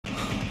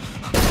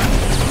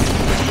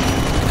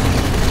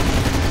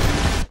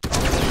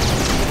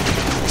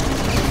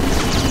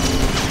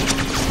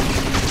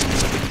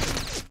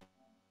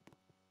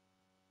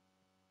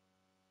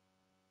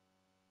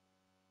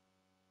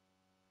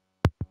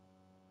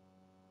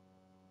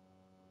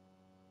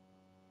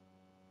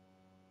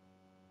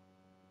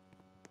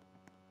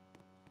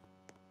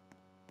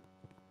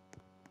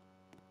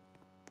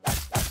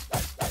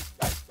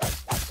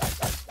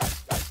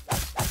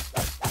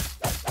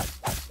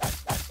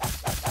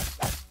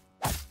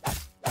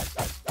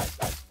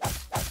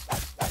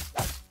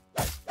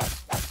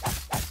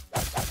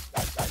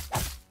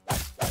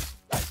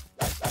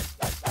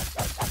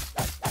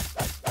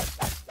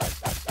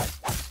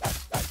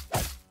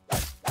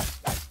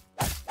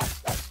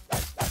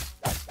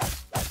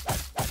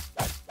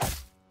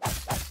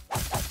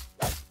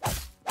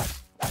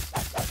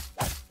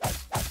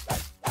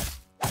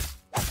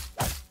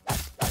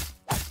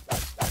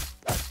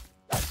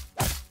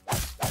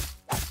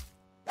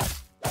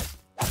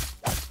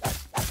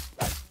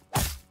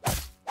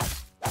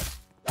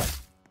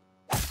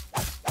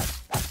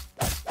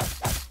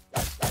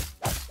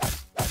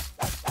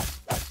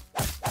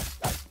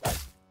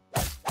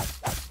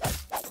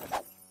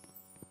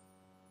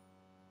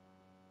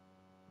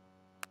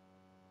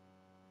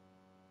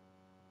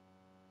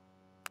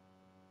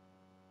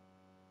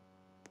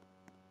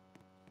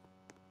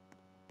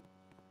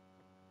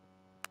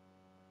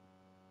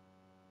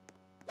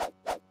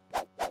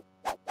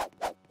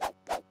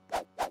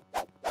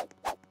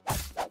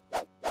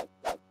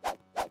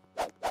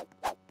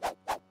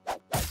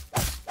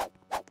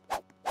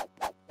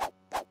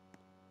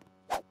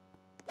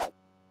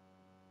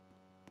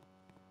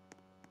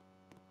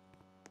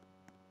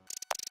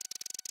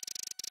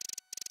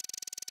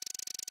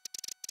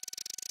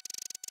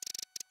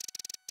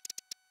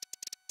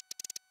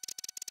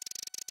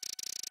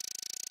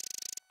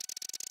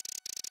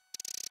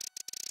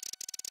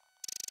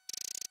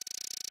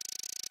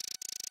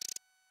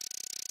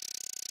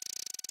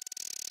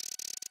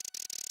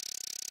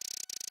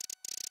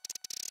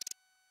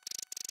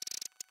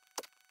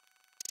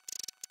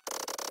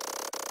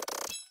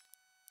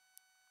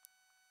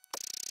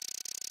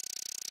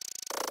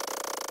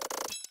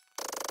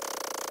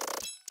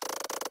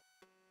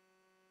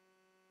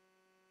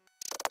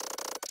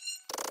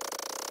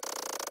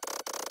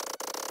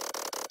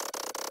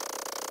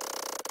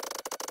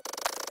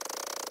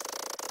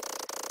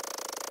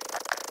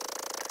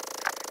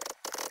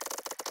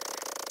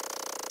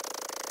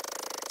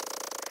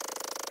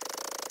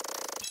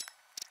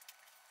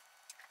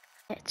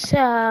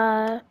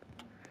So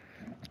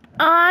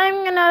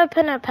I'm gonna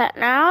open a pet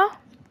now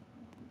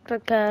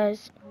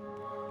because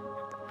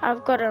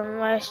I've gotten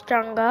way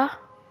stronger.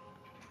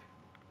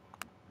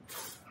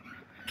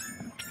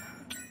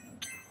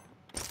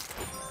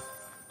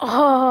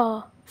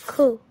 Oh,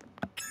 cool.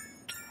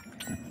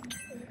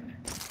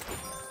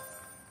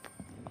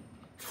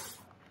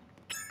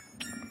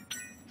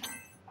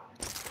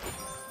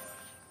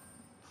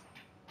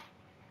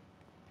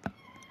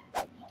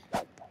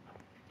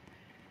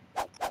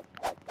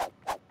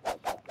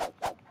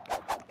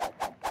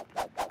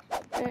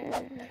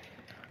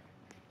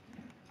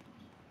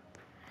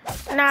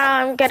 Now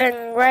I'm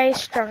getting way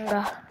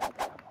stronger.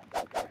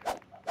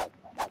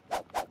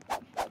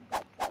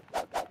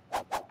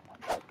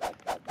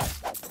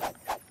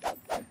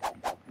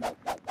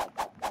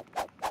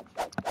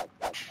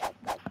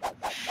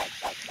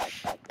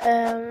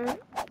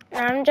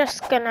 I'm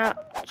just gonna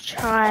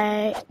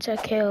try to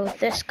kill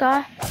this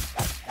guy.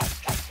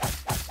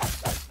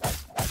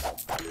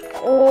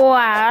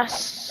 Wow,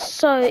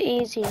 so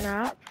easy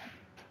now.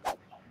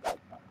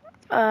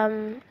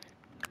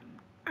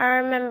 I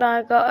remember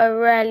I got a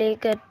really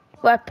good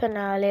weapon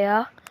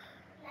earlier,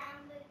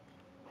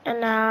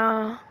 and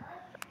now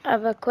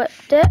I've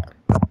equipped it.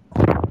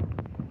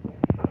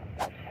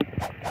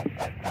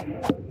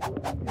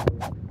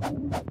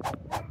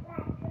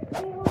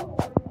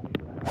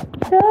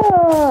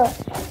 Sure.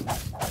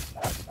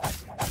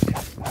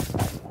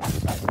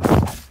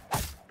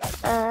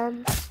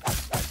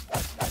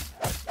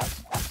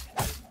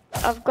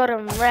 I've got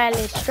him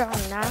really strong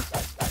now.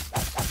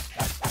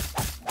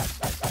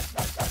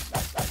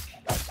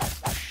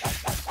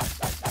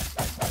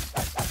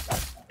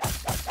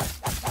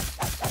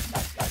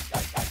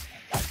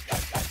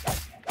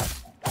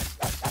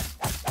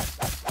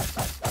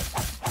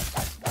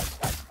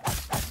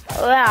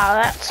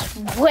 Wow, that's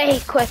way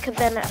quicker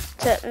than it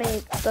took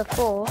me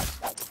before.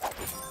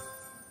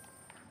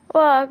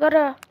 Well, I got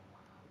a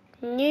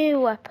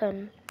new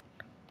weapon.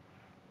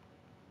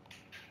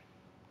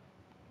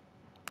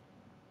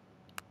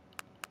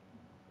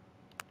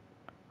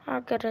 How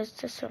good is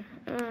this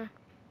one?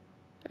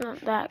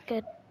 Not that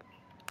good.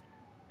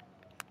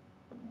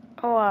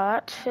 Oh wow,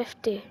 that's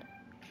 50.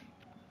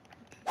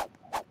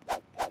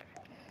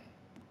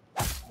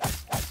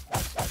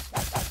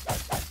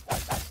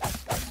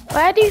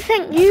 Where do you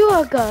think you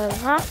are going,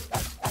 huh?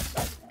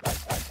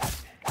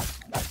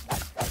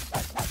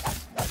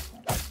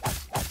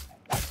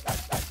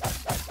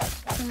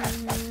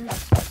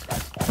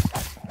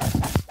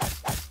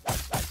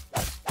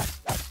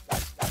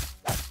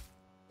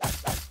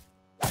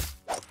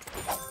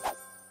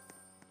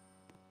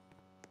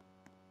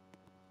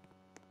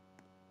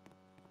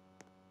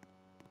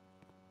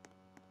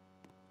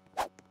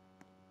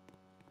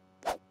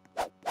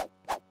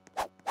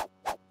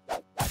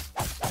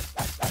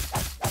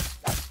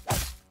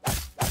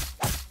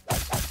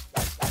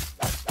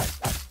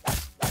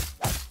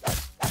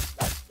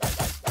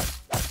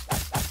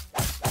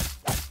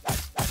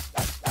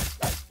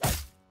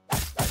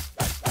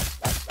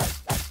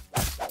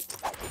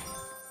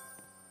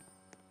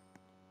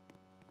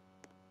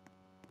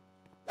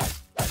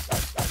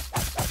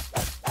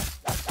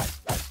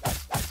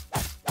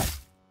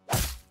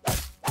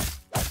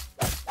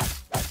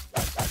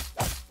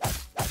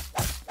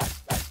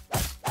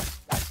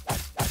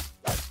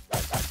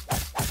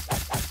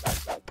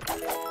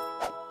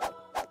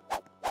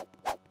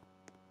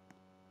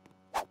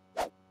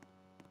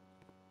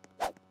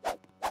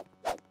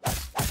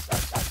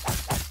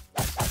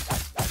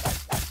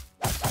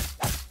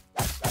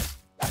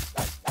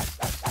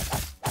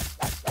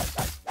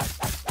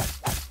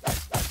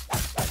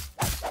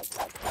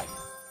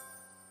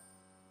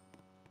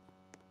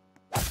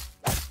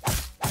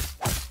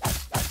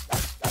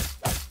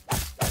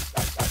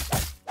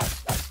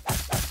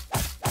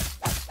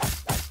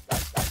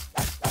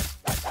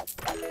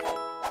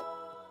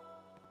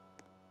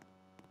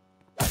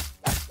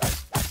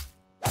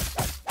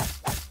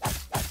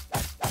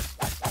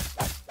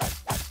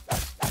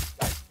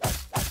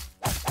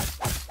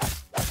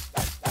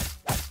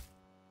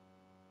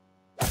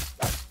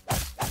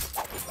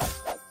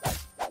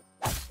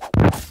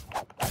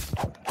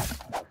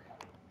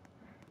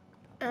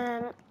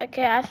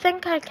 Okay, I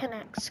think I can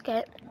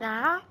escape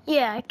now.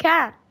 Yeah, I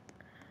can.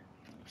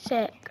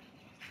 Sick.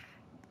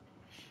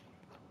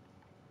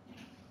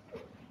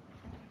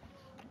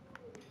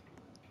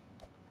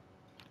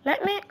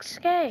 Let me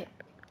escape.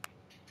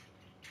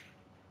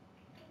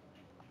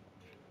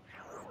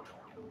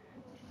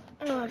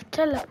 Oh, I've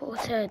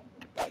teleported.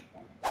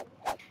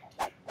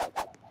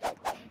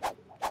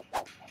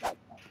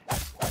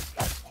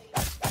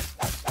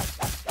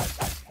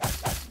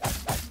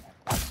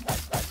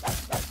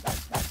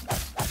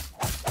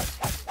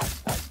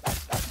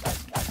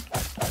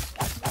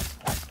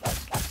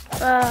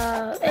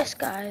 This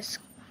guy's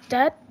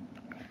dead.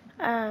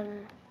 Now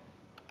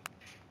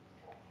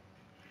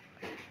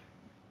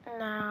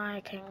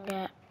I can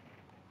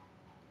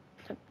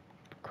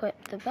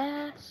equip the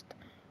best.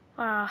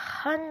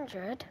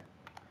 100.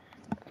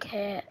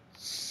 Okay,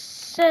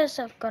 says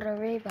I've got a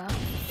rebuff.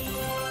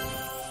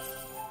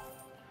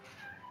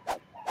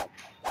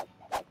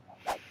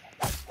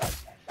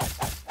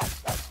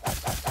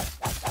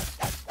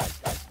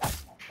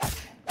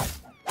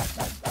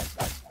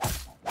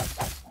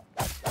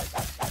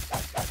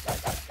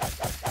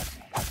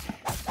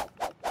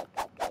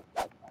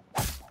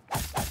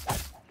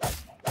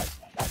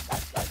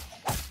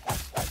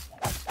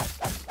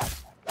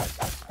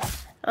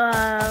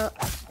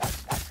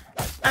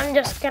 I'm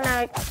just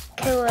gonna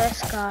kill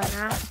this guy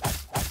now.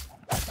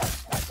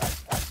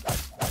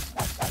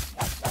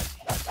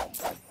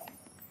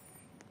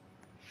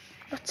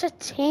 What's a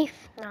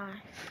teeth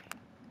knife?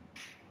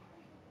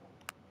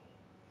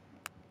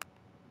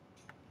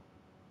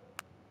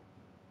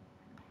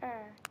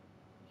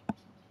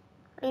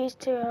 These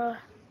two are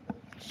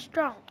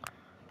strong.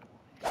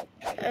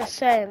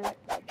 Same.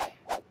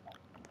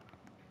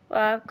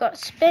 Well, I've got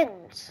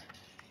spins.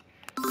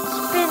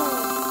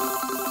 Spins.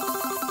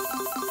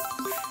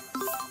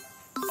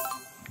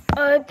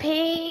 OP.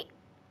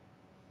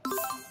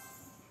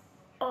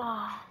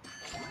 Oh.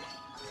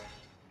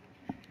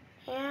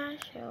 Yeah,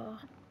 sure.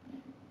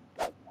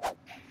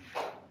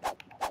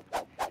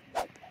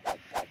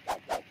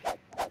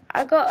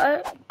 I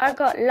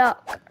got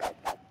luck.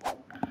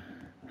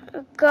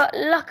 Got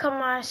luck on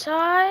my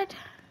side.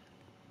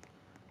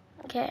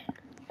 Okay,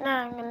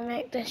 now I'm gonna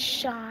make this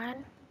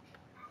shine.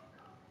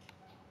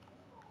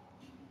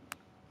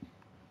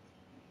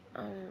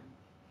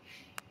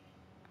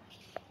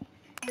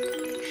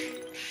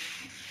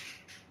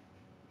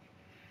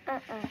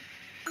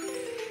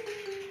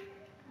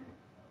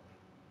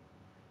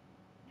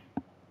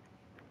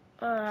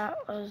 Oh, that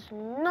was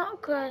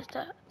not close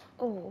to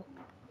all.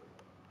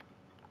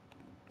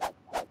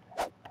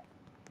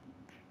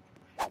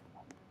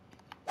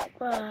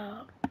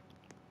 Well,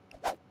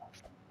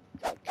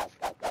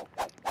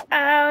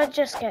 I'll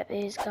just get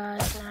these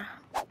guys now.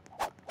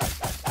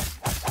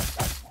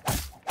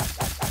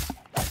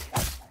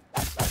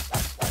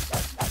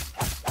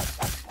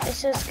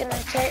 This is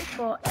gonna take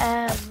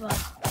forever.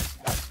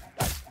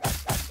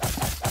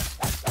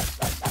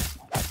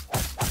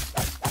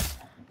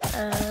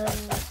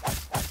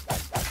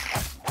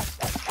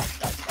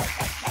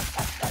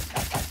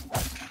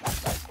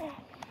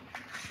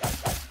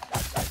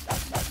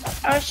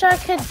 I wish I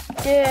could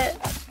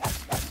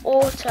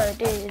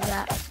do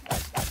that.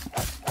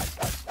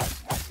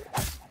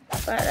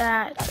 But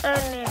that's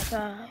only if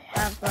I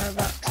have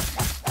Robux.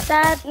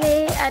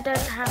 Sadly, I don't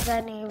have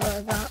any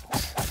Robux.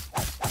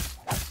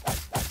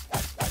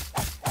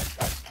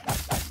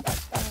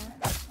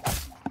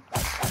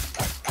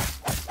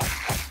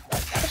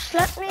 Just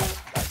let me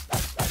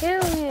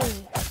kill you.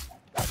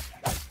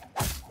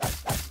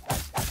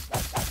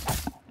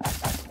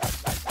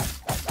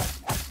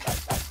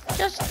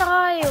 Just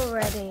die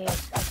already.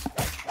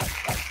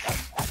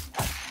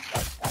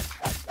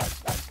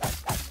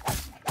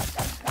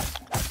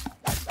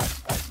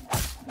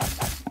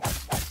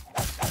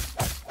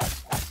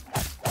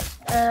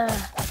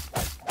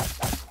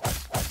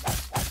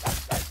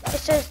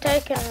 This has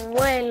taken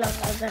way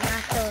longer than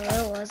I thought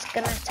it was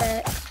gonna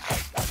take.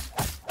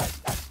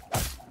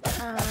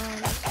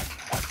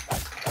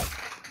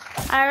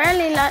 I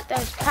really like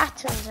those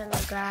patterns in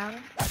the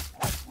ground.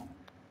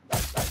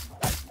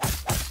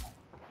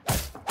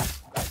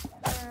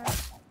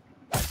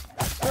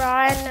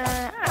 Rhino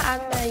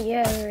and the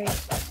Yuri.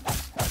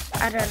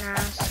 I don't know how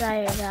to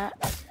say that.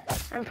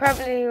 I'm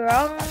probably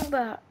wrong,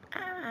 but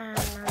I'm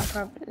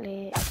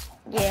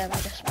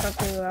just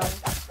probably wrong.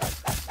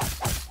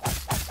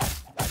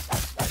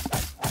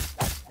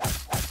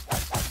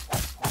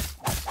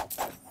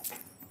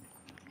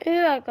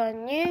 Ooh, I got a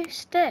new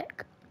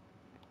stick.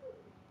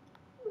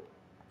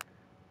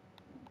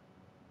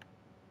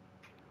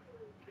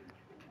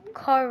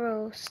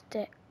 Coral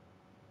stick.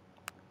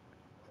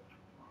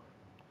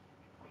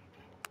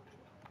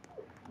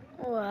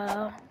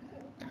 Well,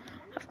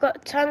 I've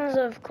got tons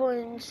of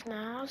coins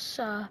now,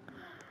 so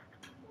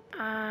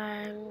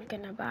I'm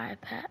gonna buy a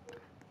pet.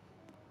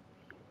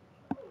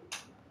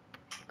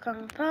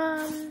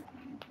 Confirm.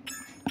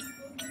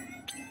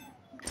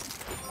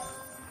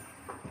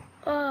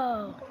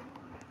 Oh.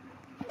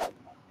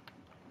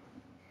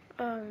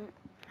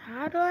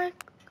 How do I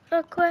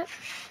equip?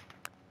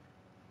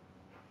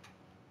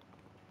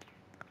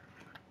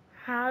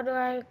 How do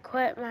I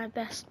equip my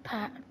best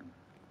pet?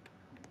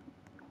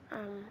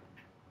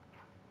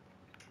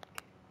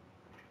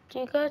 Do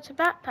you go to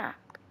backpack?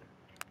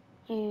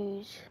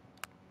 Use.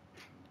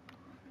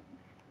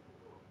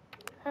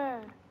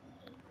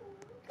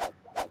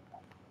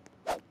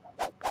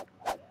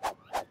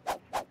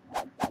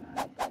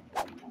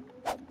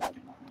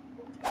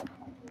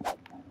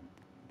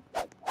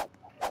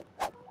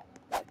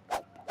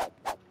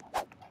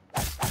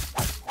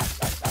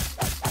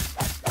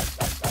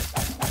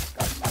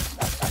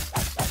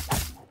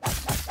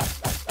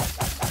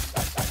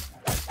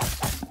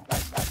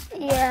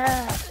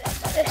 Yeah,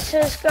 this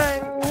is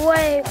going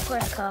way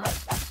quicker.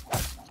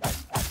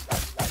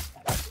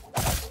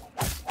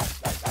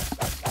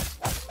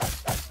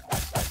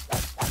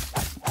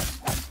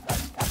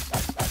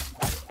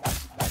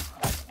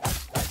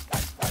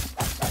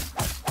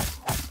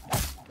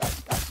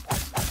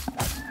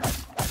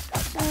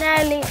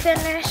 nearly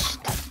finished.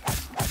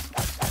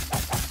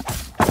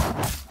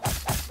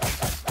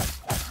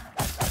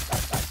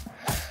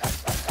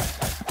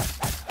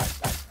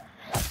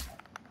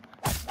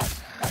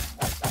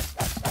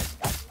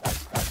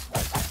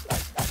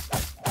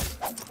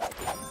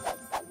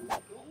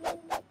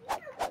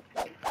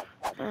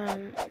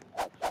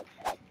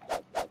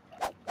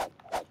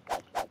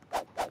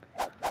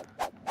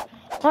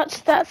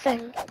 What's that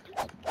thing?